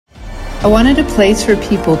I wanted a place for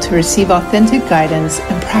people to receive authentic guidance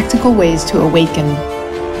and practical ways to awaken.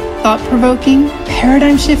 Thought-provoking,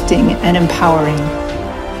 paradigm-shifting, and empowering.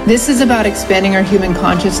 This is about expanding our human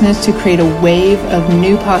consciousness to create a wave of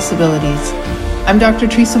new possibilities. I'm Dr.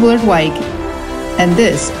 Teresa Bullard-Wyke, and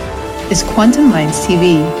this is Quantum Minds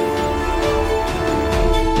TV.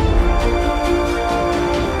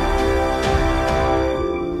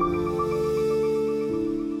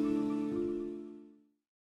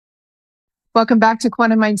 Welcome back to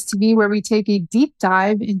Quantum Minds TV, where we take a deep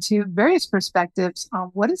dive into various perspectives on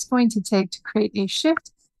what it's going to take to create a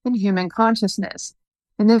shift in human consciousness.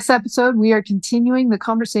 In this episode, we are continuing the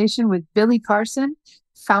conversation with Billy Carson,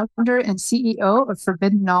 founder and CEO of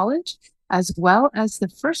Forbidden Knowledge, as well as the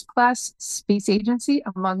First Class Space Agency,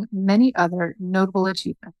 among many other notable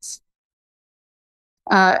achievements.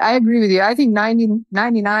 I agree with you. I think 90,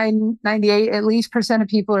 99, 98 at least percent of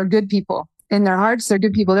people are good people. In their hearts, they're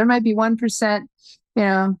good people. There might be 1%,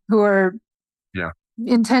 who are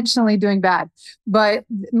intentionally doing bad. But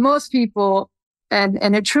most people, and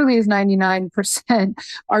it truly is 99%,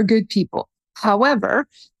 are good people. However,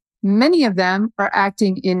 many of them are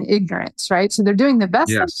acting in ignorance, right? So they're doing the best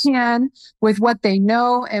they can with what they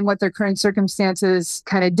know and what their current circumstances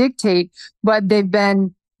kind of dictate, but they've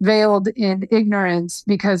been veiled in ignorance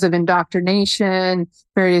because of indoctrination,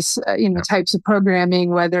 various types of programming,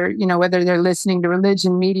 whether they're listening to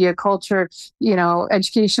religion, media, culture,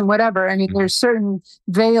 education, whatever. I mean, there's certain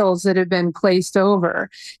veils that have been placed over.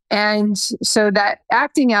 And so that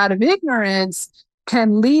acting out of ignorance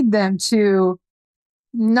can lead them to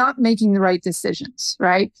not making the right decisions,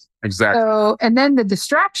 right? Exactly. So, and then the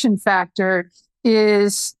distraction factor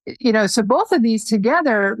is, so both of these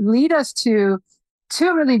together lead us to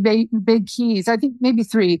two really big keys. I think maybe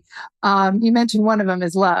three. You mentioned one of them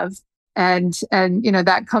is love. And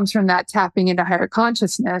that comes from that tapping into higher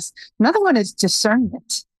consciousness. Another one is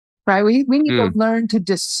discernment, right? We need to learn to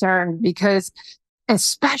discern, because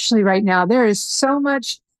especially right now, there is so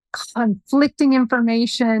much conflicting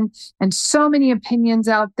information and so many opinions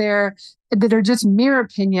out there that are just mere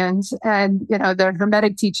opinions. And, the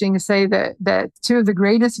Hermetic teachings say that two of the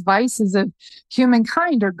greatest vices of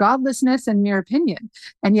humankind are godlessness and mere opinion.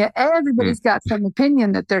 And yet everybody's got some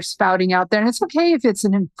opinion that they're spouting out there. And it's okay if it's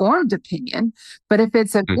an informed opinion, but if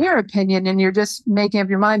it's a mere opinion and you're just making up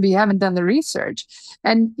your mind, but you haven't done the research.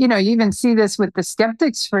 And, you even see this with the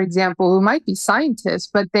skeptics, for example, who might be scientists,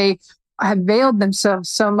 but they have veiled themselves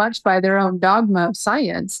so much by their own dogma of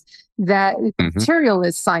science that material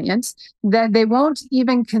is science, that they won't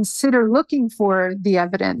even consider looking for the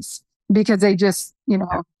evidence because they just,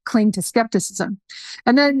 cling to skepticism.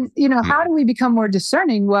 And then, how do we become more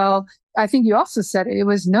discerning? Well, I think you also said it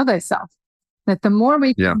was know thyself. That the more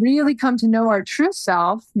we really come to know our true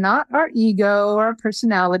self, not our ego or our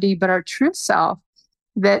personality, but our true self,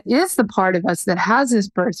 that is the part of us that has this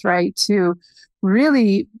birthright to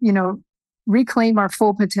really, reclaim our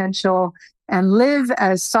full potential and live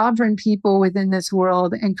as sovereign people within this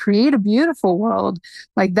world and create a beautiful world.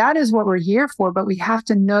 Like, that is what we're here for, but we have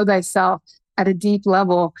to know thyself at a deep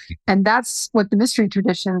level. And that's what the mystery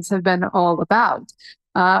traditions have been all about.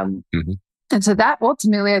 And so that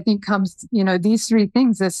ultimately, I think, comes, these three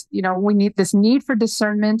things, this, we need this need for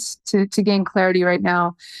discernment to gain clarity right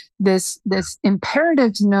now, this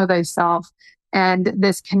imperative to know thyself, and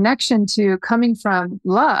this connection to coming from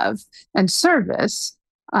love and service,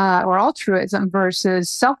 or altruism versus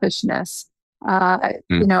selfishness,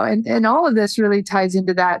 and all of this really ties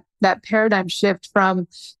into that paradigm shift from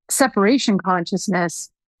separation consciousness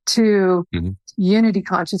to unity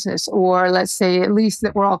consciousness, or let's say at least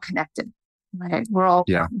that we're all connected, right? We're all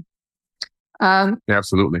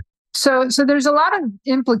absolutely. So there's a lot of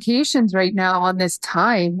implications right now on this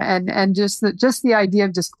time, and just the idea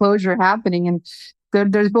of disclosure happening, and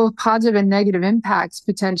there's both positive and negative impacts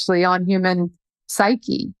potentially on human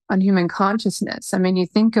psyche, on human consciousness. I mean, you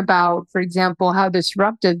think about, for example, how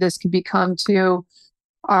disruptive this could become to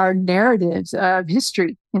our narratives of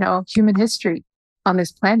history, human history on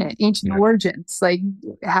this planet, ancient origins. Like,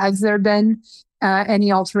 has there been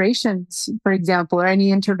any alterations, for example, or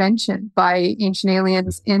any intervention by ancient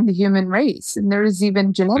aliens in the human race? And there is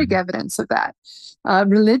even genetic evidence of that.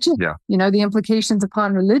 Religion, the implications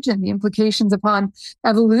upon religion, the implications upon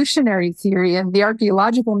evolutionary theory and the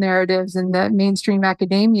archaeological narratives in the mainstream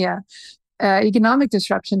academia, economic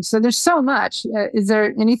disruption. So there's so much. Is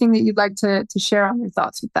there anything that you'd like to share on your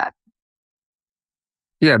thoughts with that?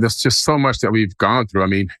 Yeah, there's just so much that we've gone through. I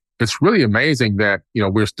mean, it's really amazing that,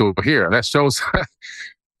 we're still here. That shows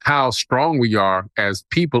how strong we are as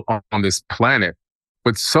people on this planet,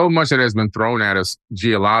 with so much that has been thrown at us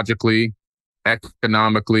geologically,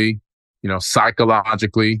 economically,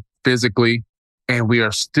 psychologically, physically, and we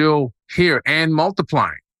are still here and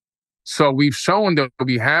multiplying. So we've shown that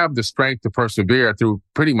we have the strength to persevere through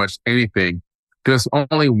pretty much anything. There's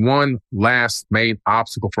only one last main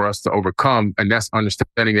obstacle for us to overcome, and that's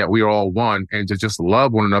understanding that we are all one and to just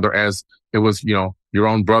love one another as it was, your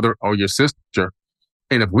own brother or your sister.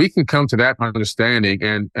 And if we can come to that understanding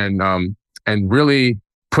and really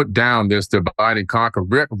put down this divide and conquer,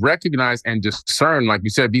 recognize and discern, like you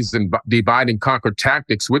said, these divide and conquer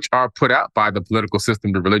tactics, which are put out by the political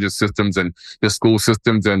system, the religious systems, and the school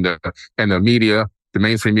systems, and the media, the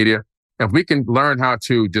mainstream media. If we can learn how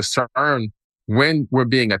to discern when we're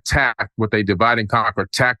being attacked with a divide and conquer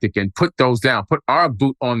tactic and put those down, put our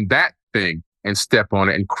boot on that thing and step on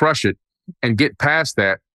it and crush it and get past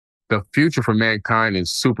that, the future for mankind is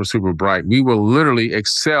super, super bright. We will literally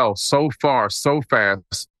excel so far, so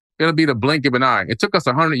fast. It'll be the blink of an eye. It took us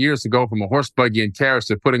 100 years to go from a horse buggy and carriage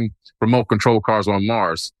to putting remote control cars on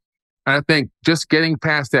Mars. And I think just getting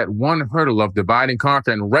past that one hurdle of divide and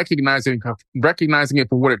conquer and recognizing it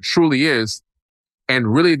for what it truly is, and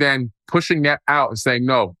really then pushing that out and saying,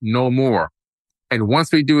 no more. And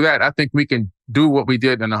once we do that, I think we can do what we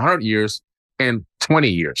did in 100 years in 20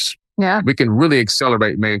 years. Yeah. We can really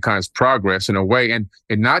accelerate mankind's progress in a way, and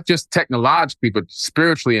not just technologically, but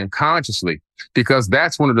spiritually and consciously, because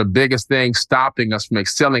that's one of the biggest things stopping us from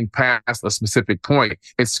excelling past a specific point.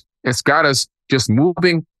 It's got us just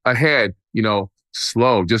moving ahead,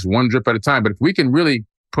 slow, just one drip at a time. But if we can really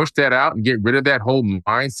push that out and get rid of that whole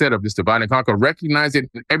mindset of this divide and conquer, recognize it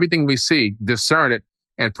in everything we see, discern it,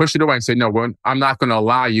 and push it away and say, no, I'm not going to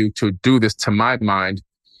allow you to do this to my mind.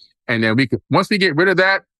 And then once we get rid of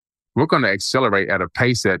that, we're going to accelerate at a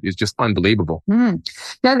pace that is just unbelievable.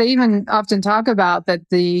 Yeah, they even often talk about that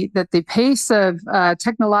the pace of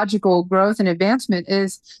technological growth and advancement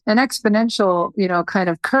is an exponential, kind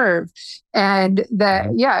of curve, and that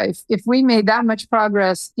if we made that much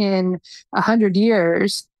progress in 100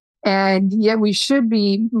 years, and yet we should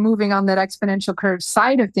be moving on that exponential curve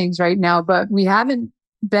side of things right now, but we haven't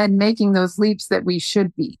been making those leaps that we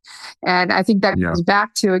should be. And I think that goes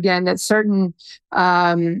back to, again, that certain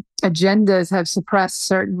agendas have suppressed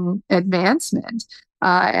certain advancement.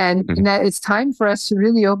 And that it's time for us to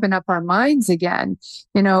really open up our minds again.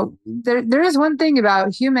 There is one thing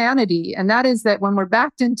about humanity, and that is that when we're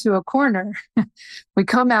backed into a corner, we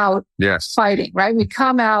come out fighting, right? We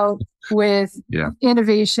come out with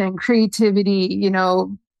innovation, creativity,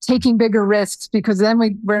 taking bigger risks, because then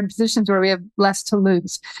we're in positions where we have less to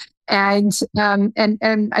lose. And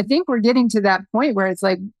I think we're getting to that point where it's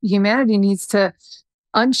like humanity needs to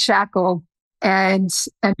unshackle and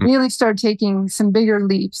really start taking some bigger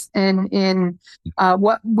leaps in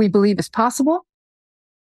what we believe is possible,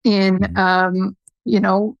 in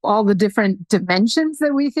all the different dimensions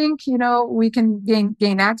that we think we can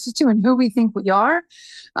gain access to, and who we think we are,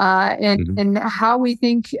 and how we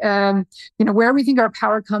think where we think our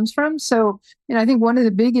power comes from. So I think one of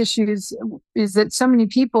the big issues is that so many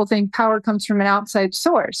people think power comes from an outside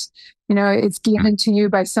source. It's given to you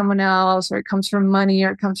by someone else, or it comes from money,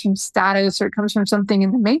 or it comes from status, or it comes from something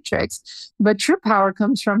in the matrix. But true power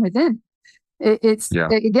comes from within. It's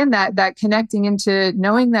again, that connecting into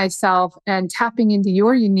knowing thyself and tapping into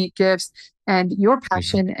your unique gifts and your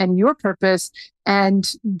passion and your purpose,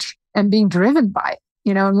 and being driven by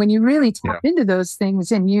it. And when you really tap into those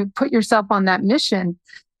things and you put yourself on that mission,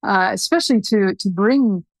 especially to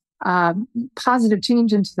bring positive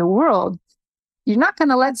change into the world, you're not going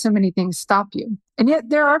to let so many things stop you. And yet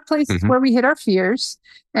there are places where we hit our fears,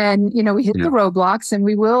 and, we hit the roadblocks, and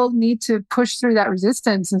we will need to push through that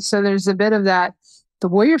resistance. And so there's a bit of that, the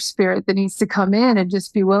warrior spirit that needs to come in and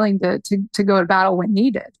just be willing to go to battle when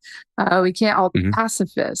needed. We can't all be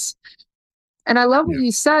pacifists. And I love what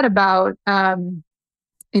you said about,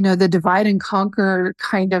 the divide and conquer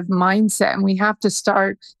kind of mindset. And we have to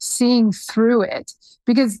start seeing through it.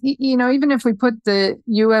 Because, even if we put the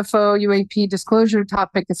UAP disclosure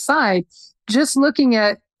topic aside, just looking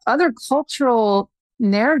at other cultural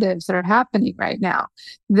narratives that are happening right now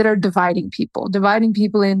that are dividing people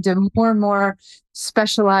into more and more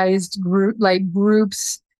specialized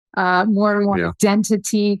groups, more and more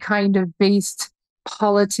identity kind of based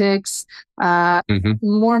politics,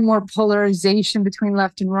 more and more polarization between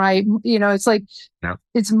left and right. It's like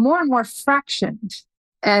it's more and more fractioned.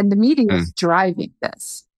 And the media is driving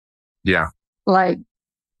this. Yeah. Like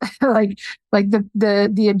the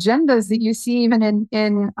agendas that you see even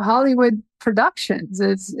in Hollywood productions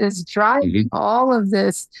is driving all of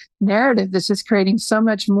this narrative that's just creating so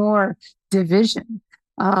much more division.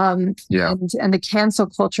 And the cancel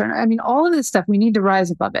culture. I mean, all of this stuff, we need to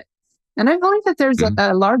rise above it. And I believe that there's Mhm.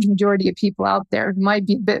 a large majority of people out there who might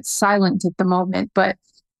be a bit silent at the moment, but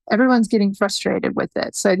everyone's getting frustrated with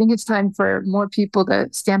it. So I think it's time for more people to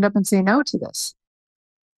stand up and say no to this.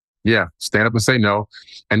 Yeah, stand up and say no.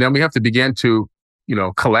 And then we have to begin to,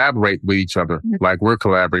 collaborate with each other Mhm. like we're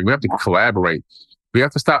collaborating. We have to collaborate. We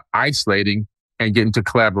have to stop isolating and get into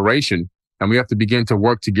collaboration. And we have to begin to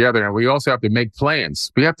work together. And we also have to make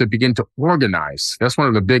plans. We have to begin to organize. That's one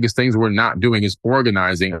of the biggest things we're not doing is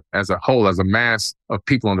organizing as a whole, as a mass of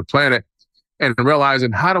people on the planet, and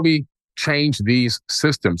realizing how do we change these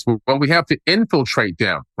systems? Well, we have to infiltrate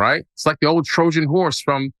them, right? It's like the old Trojan horse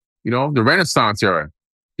from, the Renaissance era.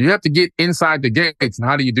 You have to get inside the gates. And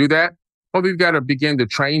how do you do that? Well, we've got to begin to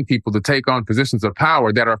train people to take on positions of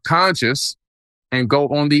power that are conscious and go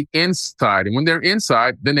on the inside. And when they're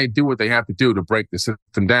inside, then they do what they have to do to break the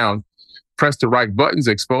system down, press the right buttons,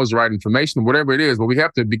 expose the right information, whatever it is. But we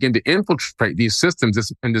have to begin to infiltrate these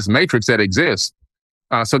systems and this matrix that exists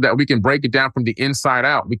so that we can break it down from the inside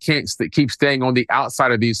out. We can't keep staying on the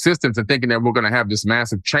outside of these systems and thinking that we're going to have this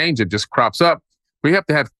massive change that just crops up. We have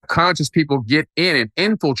to have conscious people get in and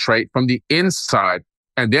infiltrate from the inside,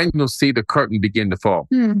 and then you'll see the curtain begin to fall.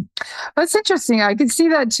 That's interesting. I can see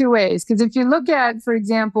that two ways. Because if you look at, for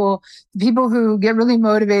example, people who get really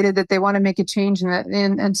motivated that they want to make a change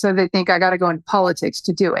and so they think I got to go into politics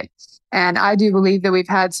to do it. And I do believe that we've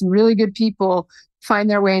had some really good people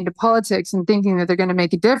find their way into politics and thinking that they're going to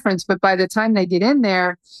make a difference. But by the time they get in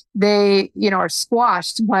there, they, are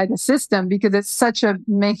squashed by the system because it's such a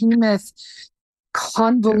behemoth,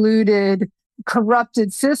 convoluted,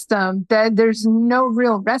 corrupted system that there's no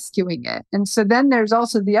real rescuing it. And so then there's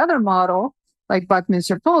also the other model, like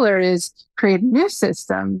Buckminster Fuller, is create a new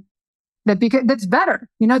system that's better,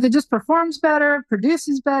 that just performs better,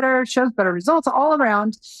 produces better, shows better results all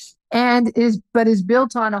around, and is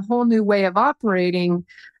built on a whole new way of operating.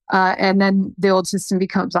 And then the old system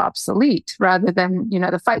becomes obsolete rather than,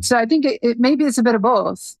 the fight. So I think it maybe it's a bit of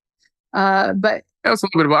both. But that's a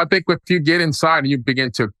little bit of, I think if you get inside and you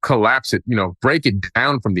begin to collapse it, break it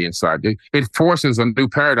down from the inside, it forces a new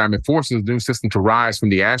paradigm. It forces a new system to rise from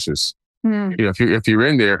the ashes. If you're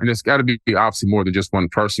in there, and it's got to be obviously more than just one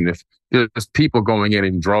person. If there's people going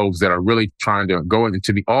in droves that are really trying to go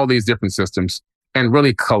into all these different systems and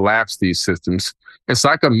really collapse these systems, it's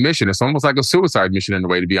like a mission. It's almost like a suicide mission in a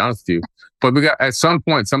way, to be honest with you. But at some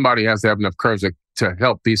point, somebody has to have enough courage to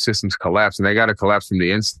help these systems collapse, and they got to collapse from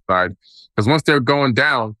the inside. Because once they're going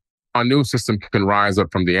down, a new system can rise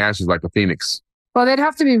up from the ashes like a phoenix. Well, they'd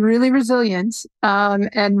have to be really resilient,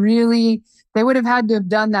 and really, they would have had to have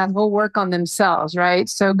done that whole work on themselves, right?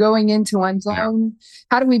 So going into one's own,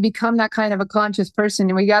 how do we become that kind of a conscious person?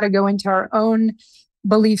 And we got to go into our own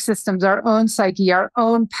belief systems, our own psyche, our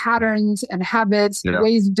own patterns and habits,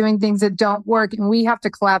 ways of doing things that don't work. And we have to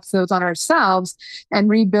collapse those on ourselves and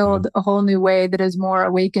rebuild a whole new way that is more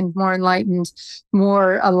awakened, more enlightened,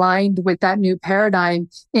 more aligned with that new paradigm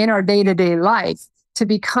in our day-to-day life to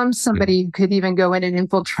become somebody who could even go in and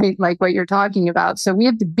infiltrate like what you're talking about. So we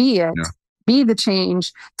have to be it. Be the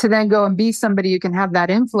change to then go and be somebody who can have that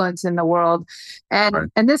influence in the world. And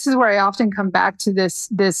this is where I often come back to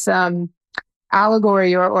this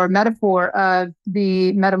allegory or metaphor of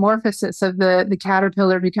the metamorphosis of the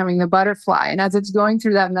caterpillar becoming the butterfly. And as it's going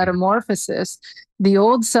through that metamorphosis, the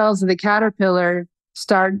old cells of the caterpillar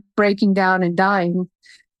start breaking down and dying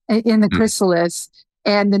in the chrysalis.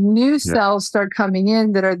 And the new cells start coming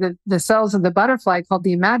in that are the cells of the butterfly called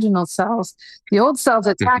the imaginal cells. The old cells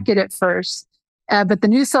attack it at first, but the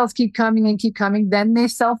new cells keep coming and keep coming. Then they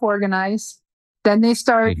self-organize. Then they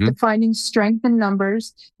start finding strength in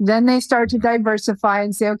numbers. Then they start to diversify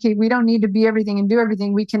and say, okay, we don't need to be everything and do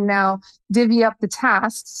everything. We can now divvy up the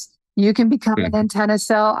tasks. You can become an antenna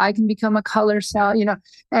cell. I can become a color cell,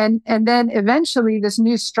 and then eventually this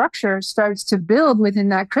new structure starts to build within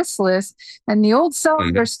that chrysalis, and the old cells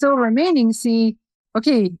that are still remaining see,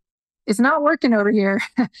 okay, it's not working over here.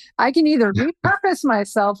 I can either repurpose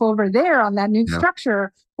myself over there on that new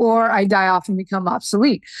structure, or I die off and become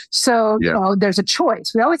obsolete. So, there's a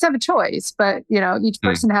choice. We always have a choice, but, each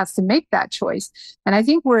person has to make that choice. And I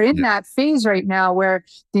think we're in that phase right now where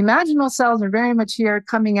the imaginal cells are very much here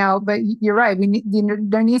coming out, but you're right.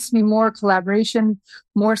 There needs to be more collaboration,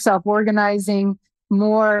 more self-organizing,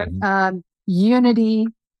 more unity,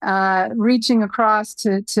 reaching across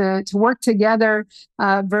to work together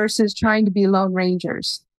versus trying to be lone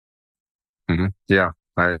rangers. Yeah,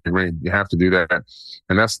 I agree. You have to do that.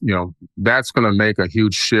 And that's going to make a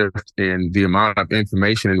huge shift in the amount of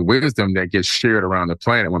information and wisdom that gets shared around the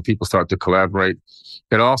planet when people start to collaborate.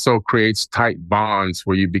 It also creates tight bonds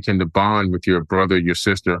where you begin to bond with your brother, your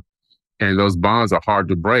sister, And those bonds are hard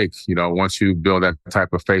to break, once you build that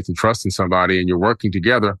type of faith and trust in somebody and you're working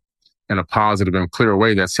together in a positive and clear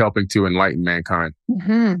way that's helping to enlighten mankind.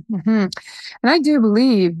 Mm-hmm, mm-hmm. And I do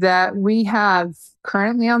believe that we have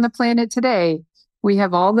currently on the planet today, we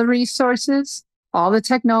have all the resources, all the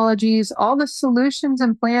technologies, all the solutions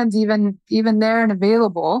and plans, even there and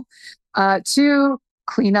available, to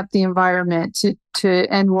clean up the environment, to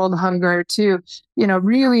end world hunger, to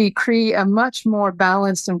really create a much more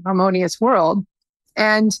balanced and harmonious world.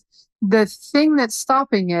 And the thing that's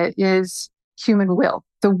stopping it is human will,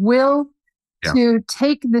 the will to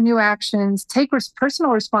take the new actions, take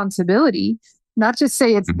personal responsibility, not just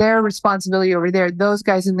say it's their responsibility over there. Those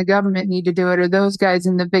guys in the government need to do it, or those guys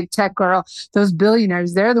in the big tech, or those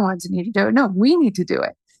billionaires, they're the ones that need to do it. No, we need to do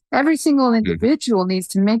it. Every single individual needs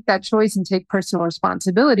to make that choice and take personal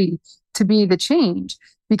responsibility to be the change,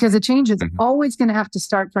 because the change is always going to have to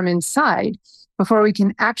start from inside before we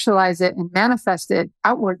can actualize it and manifest it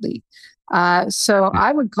outwardly. So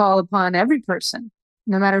I would call upon every person,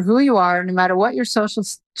 no matter who you are, no matter what your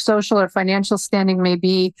social or financial standing may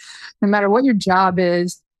be, no matter what your job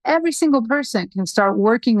is, every single person can start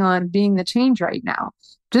working on being the change right now,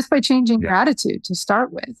 just by changing your attitude to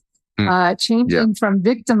start with. Changing from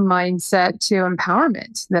victim mindset to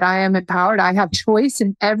empowerment, that I am empowered. I have choice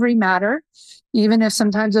in every matter, even if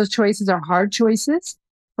sometimes those choices are hard choices,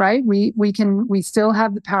 right? We still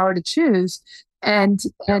have the power to choose, and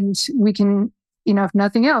we can, if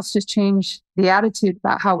nothing else, just change the attitude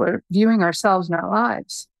about how we're viewing ourselves in our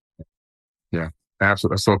lives. Yeah,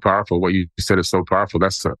 absolutely. That's so powerful. What you said is so powerful.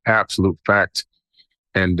 That's an absolute fact.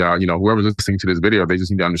 And, whoever's listening to this video, they just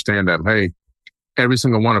need to understand that, hey, every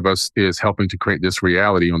single one of us is helping to create this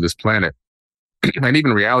reality on this planet, and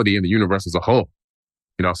even reality in the universe as a whole.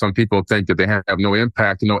 Some people think that they have no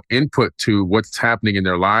impact, no input to what's happening in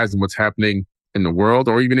their lives and what's happening in the world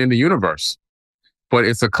or even in the universe. But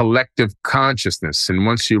it's a collective consciousness. And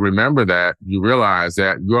once you remember that, you realize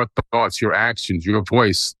that your thoughts, your actions, your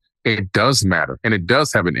voice, it does matter, and it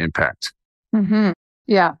does have an impact. Mm-hmm.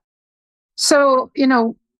 Yeah. So,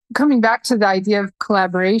 coming back to the idea of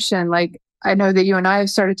collaboration, like, I know that you and I have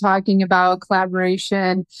started talking about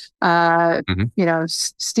collaboration.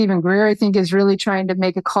 Stephen Greer, I think, is really trying to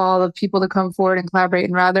make a call of people to come forward and collaborate,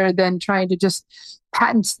 and rather than trying to just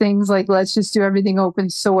patent things like, let's just do everything open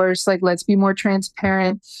source, like, let's be more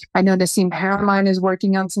transparent. I know Nassim Haramein is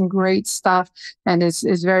working on some great stuff and is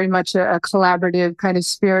very much a collaborative kind of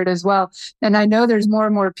spirit as well. And I know there's more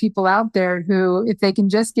and more people out there who, if they can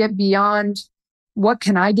just get beyond what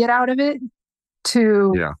can I get out of it,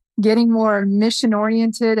 to getting more mission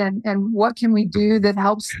oriented and what can we do that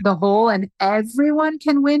helps the whole and everyone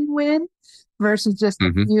can win-win, versus just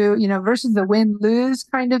versus the win-lose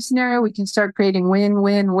kind of scenario. We can start creating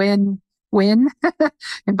win-win-win-win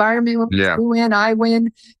environment. We win, I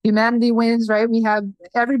win, humanity wins, right? We have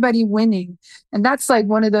everybody winning. And that's like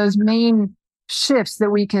one of those main shifts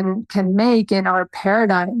that we can make in our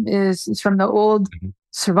paradigm is from the old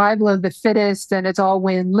survival of the fittest and it's all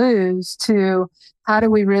win-lose to how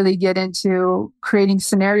do we really get into creating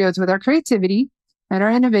scenarios with our creativity and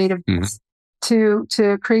our innovativeness to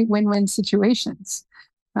create win-win situations.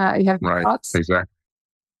 You have thoughts? Exactly.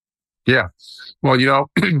 Yeah. Well, you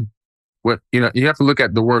have to look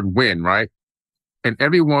at the word win, right? And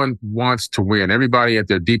everyone wants to win. Everybody at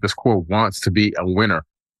their deepest core wants to be a winner.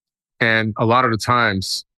 And a lot of the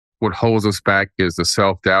times what holds us back is the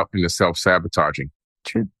self-doubt and the self-sabotaging.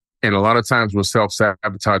 True. And a lot of times we're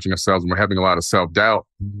self-sabotaging ourselves and we're having a lot of self-doubt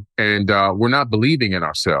and we're not believing in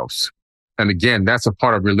ourselves. And again, that's a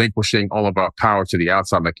part of relinquishing all of our power to the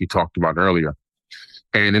outside, like you talked about earlier.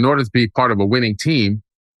 And in order to be part of a winning team,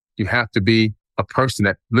 you have to be a person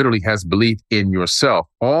that literally has belief in yourself.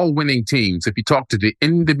 All winning teams, if you talk to the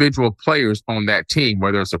individual players on that team,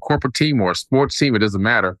 whether it's a corporate team or a sports team, it doesn't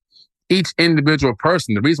matter. Each individual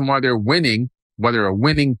person, the reason why they're winning, whether a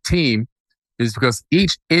winning team, is because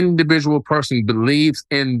each individual person believes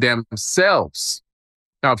in themselves.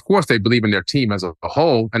 Now, of course, they believe in their team as a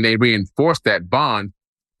whole, and they reinforce that bond.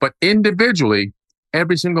 But individually,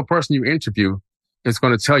 every single person you interview is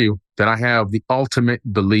going to tell you that I have the ultimate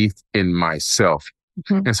belief in myself.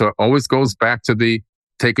 And so it always goes back to the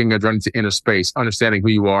taking a journey to inner space, understanding who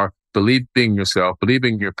you are, believing in yourself,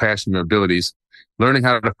 believing in your passion, your abilities, learning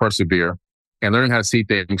how to persevere, and learning how to see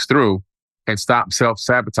things through. And stop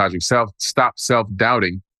self-sabotaging, stop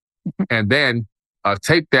self-doubting, and then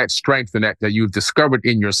take that strength and that you've discovered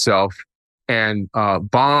in yourself and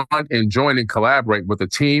bond and join and collaborate with a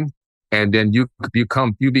team. And then you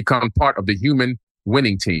become part of the human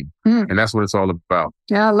winning team. Mm. And that's what it's all about.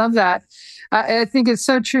 Yeah, I love that. I think it's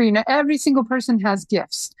so true. Every single person has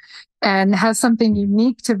gifts and has something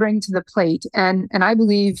unique to bring to the plate. And I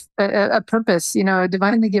believe a purpose, a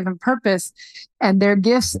divinely given purpose, and their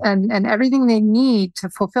gifts and everything they need to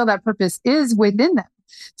fulfill that purpose is within them.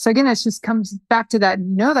 So again, it just comes back to that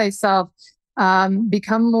know thyself,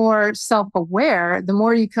 become more self-aware, the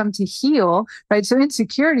more you come to heal, right? So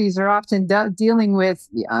insecurities are often dealing with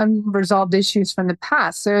the unresolved issues from the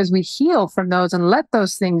past. So as we heal from those and let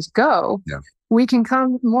those things go, we can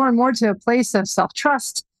come more and more to a place of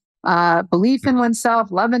self-trust, belief in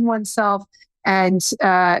oneself, love in oneself, and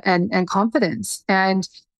confidence. And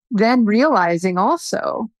then realizing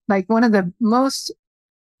also, like one of the most,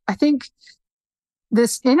 I think,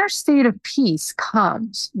 this inner state of peace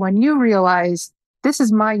comes when you realize this is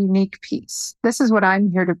my unique piece. This is what I'm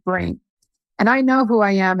here to bring. And I know who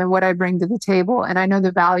I am and what I bring to the table. And I know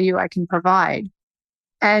the value I can provide.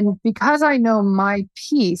 And because I know my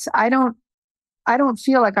piece, I don't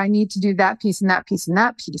feel like I need to do that piece and that piece and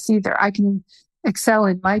that piece either. I can excel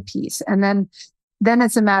in my piece. And then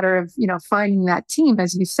it's a matter of, finding that team,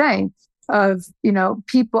 as you say, of,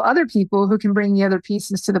 other people who can bring the other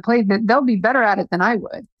pieces to the plate, that they'll be better at it than I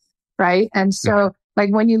would. Right. And so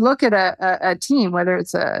like when you look at a team, whether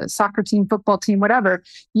it's a soccer team, football team, whatever,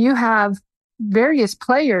 you have various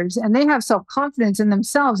players and they have self-confidence in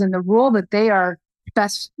themselves and the role that they are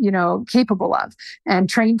best, capable of and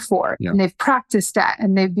trained for. And they've practiced that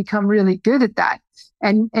and they've become really good at that.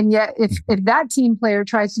 And yet if that team player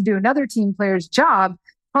tries to do another team player's job,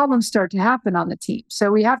 problems start to happen on the team. So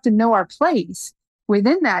we have to know our place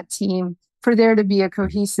within that team for there to be a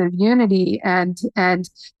cohesive unity and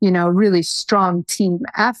really strong team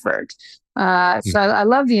effort. So I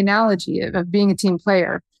love the analogy of being a team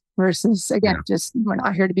player versus, again, just we're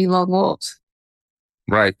not here to be lone wolves.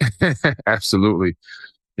 Right. Absolutely.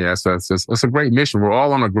 Yeah. So it's a great mission. We're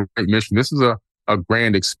all on a great mission. This is a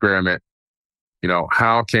grand experiment.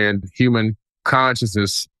 How can human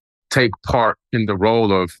consciousness take part in the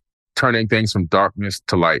role of turning things from darkness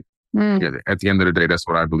to light? At the end of the day, that's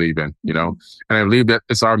what I believe in, and I believe that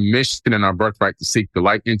it's our mission and our birthright to seek the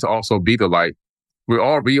light and to also be the light. We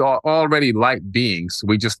are already light beings.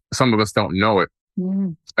 Some of us don't know it.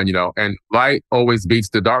 And light always beats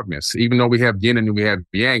the darkness, even though we have yin and we have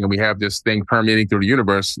yang and we have this thing permeating through the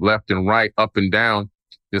universe, left and right, up and down,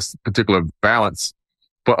 this particular balance.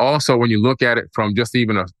 But also when you look at it from just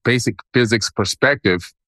even a basic physics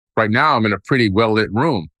perspective, right now I'm in a pretty well-lit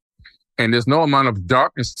room and there's no amount of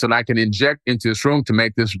darkness that I can inject into this room to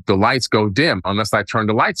make the lights go dim unless I turn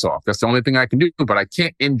the lights off. That's the only thing I can do, but I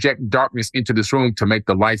can't inject darkness into this room to make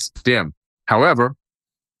the lights dim. However,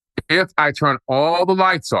 if I turn all the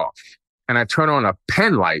lights off and I turn on a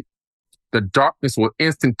pen light, the darkness will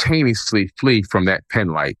instantaneously flee from that pen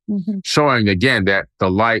light, showing again that the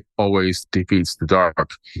light always defeats the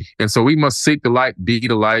dark. And so we must seek the light, be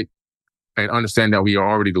the light, and understand that we are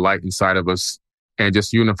already the light inside of us and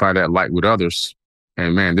just unify that light with others.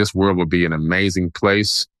 And man, this world will be an amazing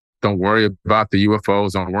place. Don't worry about the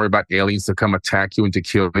UFOs. Don't worry about aliens to come attack you and to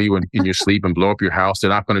kill you in your sleep and blow up your house. They're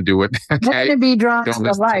not going to do it. Okay? They're going to be drawn to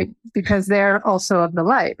the light because they're also of the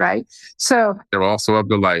light, right? So they're also of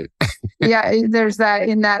the light. there's that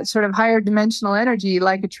in that sort of higher dimensional energy,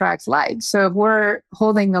 like attracts light. So if we're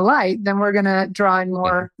holding the light, then we're going to draw in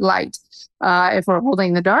more light. If we're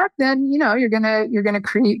holding the dark, then you're gonna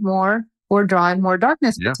create more or draw in more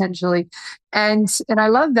darkness potentially. And I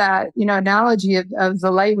love that analogy of the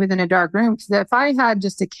light within a dark room. Because if I had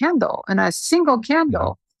just a candle and a single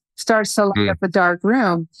candle starts to light up a dark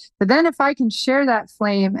room, but then if I can share that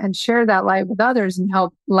flame and share that light with others and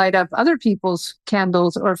help light up other people's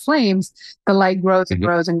candles or flames, the light grows and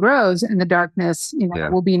grows and grows, and the darkness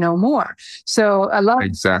will be no more. So I love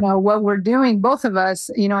what we're doing. Both of us,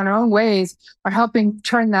 in our own ways, are helping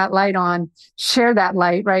turn that light on, share that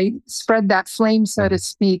light, right? Spread that flame, so to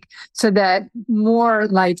speak, so that more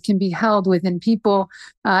light can be held within people.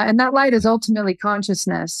 And that light is ultimately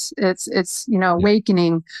consciousness. It's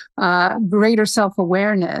awakening, greater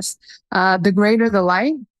self-awareness. The greater the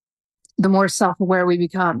light, the more self-aware we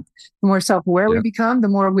become. The more self-aware we become, the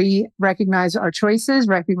more we recognize our choices,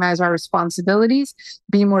 recognize our responsibilities,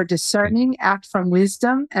 be more discerning, act from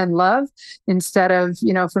wisdom and love instead of,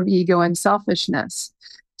 from ego and selfishness.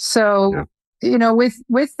 So,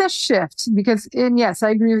 with this shift, and yes,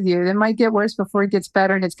 I agree with you, it might get worse before it gets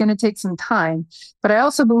better and it's going to take some time. But I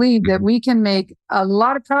also believe that we can make a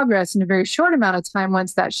lot of progress in a very short amount of time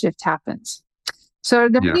once that shift happens. So are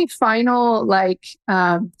there any final,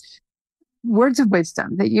 words of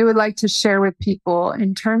wisdom that you would like to share with people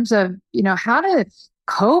in terms of, how to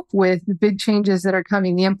cope with the big changes that are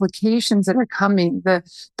coming, the implications that are coming, the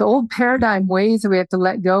old paradigm ways that we have to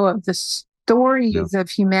let go of, the stories of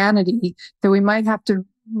humanity that we might have to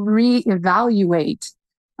reevaluate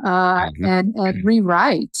and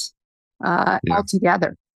rewrite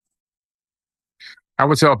altogether. I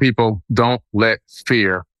would tell people, don't let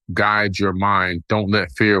fear guide your mind. Don't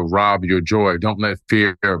let fear rob your joy. Don't let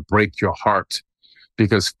fear break your heart,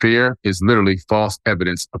 because fear is literally false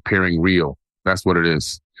evidence appearing real. That's what it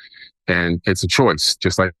is. And it's a choice,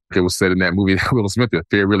 just like it was said in that movie that Will Smith did.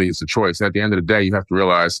 Fear really is a choice. At the end of the day, you have to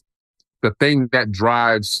realize the thing that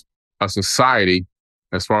drives a society,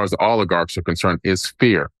 as far as the oligarchs are concerned, is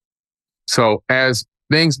fear. So as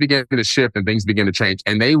things begin to shift and things begin to change,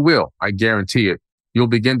 and they will, I guarantee it, you'll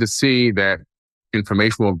begin to see that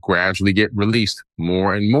information will gradually get released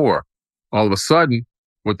more and more. All of a sudden,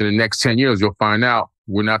 within the next 10 years, you'll find out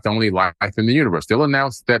we're not the only life in the universe. They'll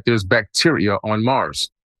announce that there's bacteria on Mars.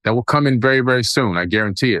 That will come in very, very soon. I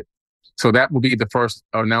guarantee it. So that will be the first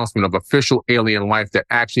announcement of official alien life that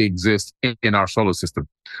actually exists in our solar system,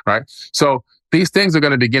 right? So these things are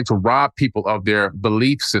going to begin to rob people of their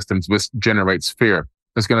belief systems, which generates fear.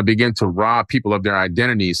 It's going to begin to rob people of their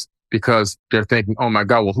identities, because they're thinking, oh my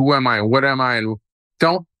God, well, who am I and what am I? And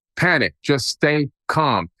don't panic. Just stay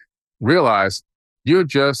calm. Realize you're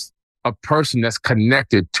just a person that's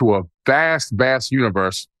connected to a vast, vast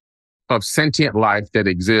universe of sentient life that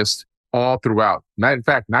exists all throughout. In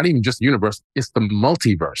fact, not even just the universe, it's the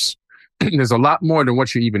multiverse. There's a lot more than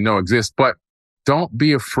what you even know exists, but don't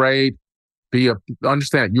be afraid.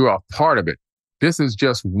 Understand you're a part of it. This is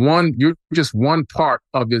you're just one part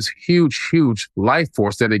of this huge, huge life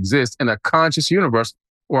force that exists in a conscious universe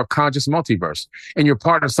or a conscious multiverse. And you're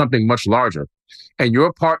part of something much larger. And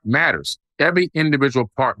your part matters. Every individual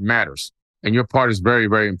part matters. And your part is very,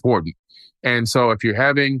 very important. And so if you're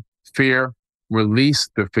having fear, release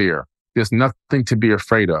the fear. There's nothing to be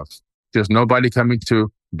afraid of. There's nobody coming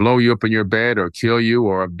to blow you up in your bed or kill you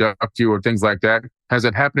or abduct you or things like that. Has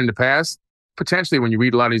it happened in the past? Potentially, when you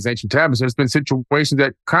read a lot of these ancient tablets, there's been situations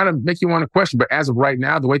that kind of make you want to question. But as of right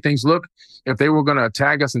now, the way things look, if they were going to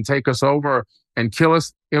attack us and take us over and kill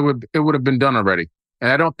us, it would have been done already.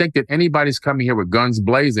 And I don't think that anybody's coming here with guns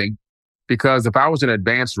blazing, because if I was an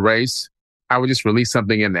advanced race, I would just release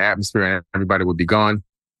something in the atmosphere and everybody would be gone.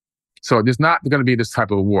 So there's not going to be this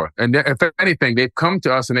type of war. And if anything, they've come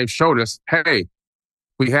to us and they've showed us, hey,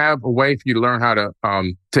 we have a way for you to learn how to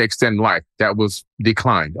extend life. That was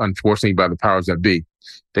declined, unfortunately, by the powers that be.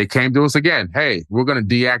 They came to us again. Hey, we're going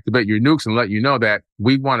to deactivate your nukes and let you know that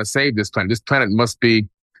we want to save this planet. This planet must be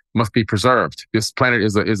preserved. This planet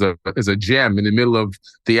is a gem in the middle of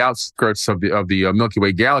the outskirts of the Milky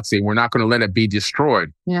Way galaxy. We're not going to let it be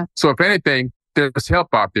destroyed. Yeah. So if anything, there's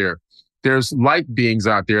help out there. There's light beings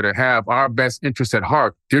out there that have our best interests at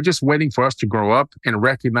heart. They're just waiting for us to grow up and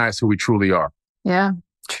recognize who we truly are. Yeah.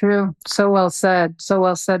 True. So well said. So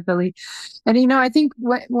well said, Billy. And, I think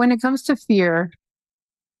when it comes to fear,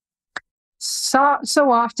 so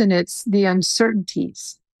often it's the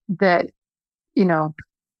uncertainties that,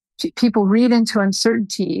 people read into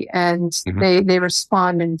uncertainty and they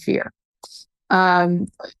respond in fear.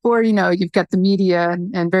 Or, you've got the media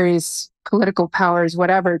and various political powers,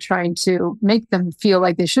 whatever, trying to make them feel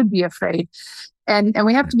like they should be afraid. And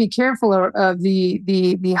we have to be careful of the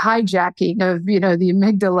hijacking of, the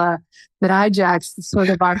amygdala that hijacks sort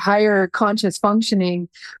of our higher conscious functioning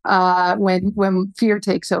when fear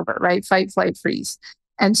takes over, right? Fight, flight, freeze.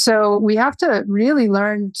 And so we have to really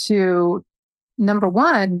learn to, number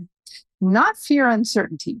one, not fear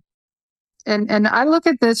uncertainty. And I look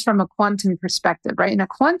at this from a quantum perspective, right? In a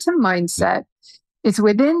quantum mindset, it's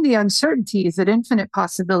within the uncertainties that infinite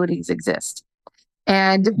possibilities exist.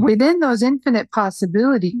 And within those infinite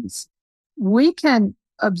possibilities, we can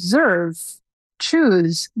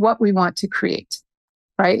choose what we want to create,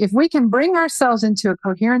 right? If we can bring ourselves into a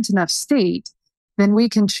coherent enough state, then we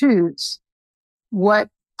can choose what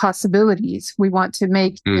possibilities we want to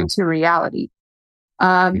make into reality.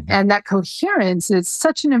 And that coherence is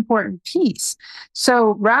such an important piece.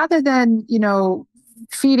 So rather than,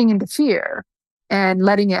 feeding into fear and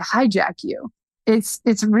letting it hijack you,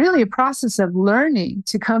 it's really a process of learning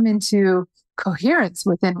to come into coherence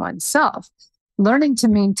within oneself, learning to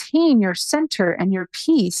maintain your center and your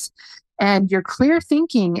peace and your clear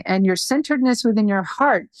thinking and your centeredness within your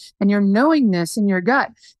heart and your knowingness in your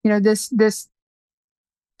gut, this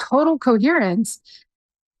total coherence.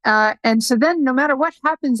 And so then no matter what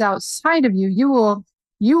happens outside of you, you will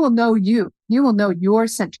know you will know your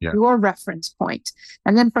center, your reference point.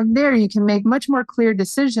 And then from there, you can make much more clear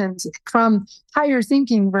decisions from higher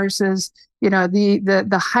thinking versus,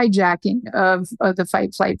 the hijacking of the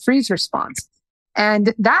fight, flight, freeze response.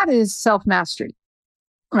 And that is self-mastery,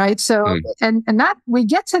 right? So, and that we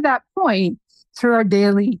get to that point through our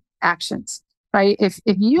daily actions, right? If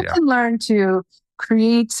you can learn to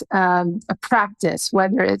create a practice,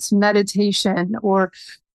 whether it's meditation or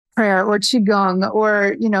prayer or qigong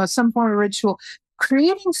or some form of ritual,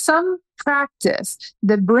 creating some practice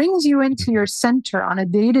that brings you into your center on a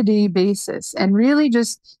day-to-day basis, and really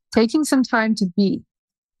just taking some time to be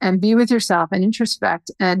with yourself and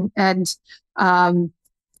introspect and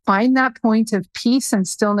find that point of peace and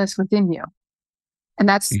stillness within you. And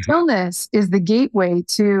that stillness is the gateway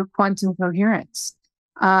to quantum coherence.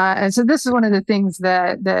 And so this is one of the things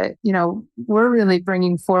that we're really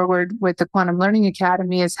bringing forward with the Quantum Learning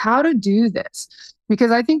Academy, is how to do this.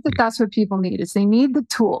 Because I think that that's what people need, is they need the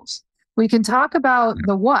tools. We can talk about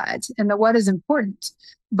the what, and the what is important,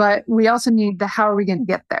 but we also need the how are we going to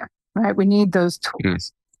get there, right? We need those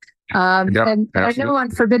tools. And I know on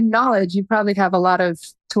Forbidden Knowledge, you probably have a lot of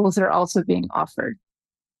tools that are also being offered.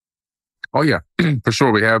 Oh, yeah, for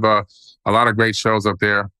sure. We have a lot of great shows up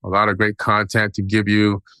there, a lot of great content to give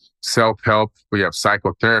you self-help. We have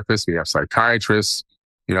psychotherapists, we have psychiatrists,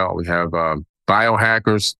 we have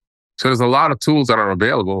biohackers. So there's a lot of tools that are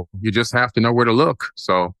available. You just have to know where to look.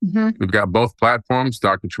 So we've got both platforms,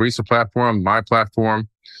 Dr. Teresa platform, my platform,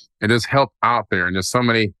 and there's help out there. And there's so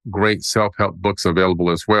many great self-help books available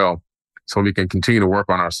as well. So we can continue to work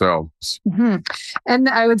on ourselves. And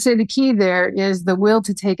I would say the key there is the will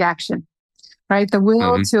to take action, right? The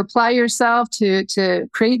will to apply yourself, to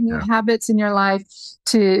create new habits in your life,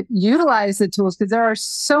 to utilize the tools, because there are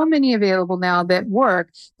so many available now that work,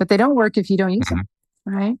 but they don't work if you don't use them.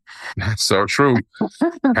 Right? That's so true.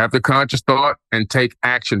 Have the conscious thought and take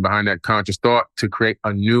action behind that conscious thought to create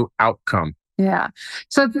a new outcome. Yeah.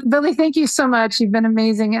 So Billy, thank you so much. You've been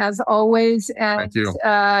amazing as always. And, thank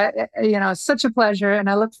you. Such a pleasure. And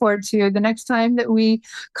I look forward to the next time that we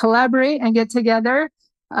collaborate and get together.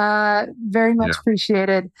 Very much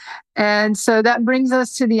appreciated. And so that brings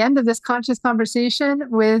us to the end of this conscious conversation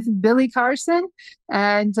with Billy Carson.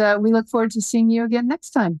 And we look forward to seeing you again next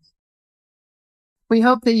time. We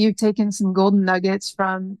hope that you've taken some golden nuggets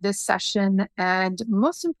from this session, and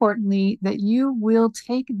most importantly, that you will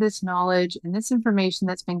take this knowledge and this information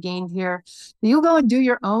that's been gained here, that you'll go and do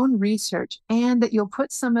your own research, and that you'll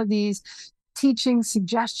put some of these teachings,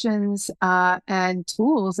 suggestions, and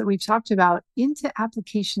tools that we've talked about into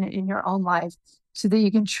application in your own life, so that you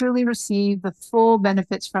can truly receive the full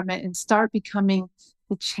benefits from it and start becoming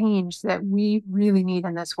the change that we really need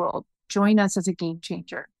in this world. Join us as a game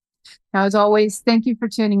changer. Now, as always, thank you for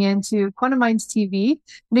tuning in to Quantum Minds TV.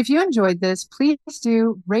 And if you enjoyed this, please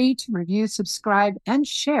do rate, review, subscribe, and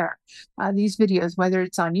share these videos, whether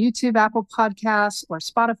it's on YouTube, Apple Podcasts, or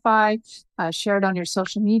Spotify. Share it on your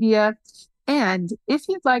social media. And if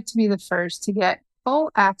you'd like to be the first to get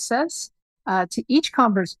full access to each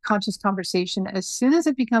conscious conversation as soon as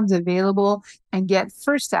it becomes available and get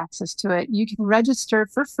first access to it, you can register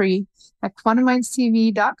for free at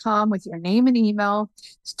quantummindstv.com with your name and email.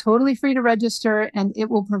 It's totally free to register, and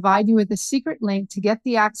it will provide you with a secret link to get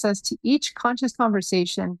the access to each conscious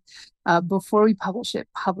conversation before we publish it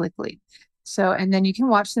publicly. And then you can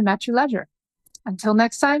watch them at your leisure. Until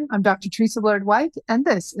next time, I'm Dr. Teresa Bullard-White, and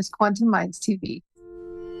this is Quantum Minds TV.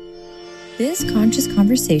 This conscious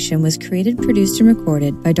conversation was created, produced, and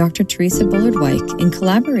recorded by Dr. Teresa Bullard-White in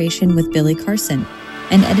collaboration with Billy Carson,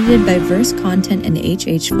 and edited by Verse Content and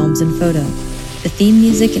HH Films and Photo. The theme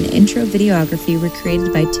music and intro videography were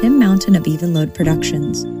created by Tim Mountain of Even Load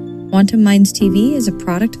Productions. Quantum Minds TV is a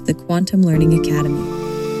product of the Quantum Learning Academy.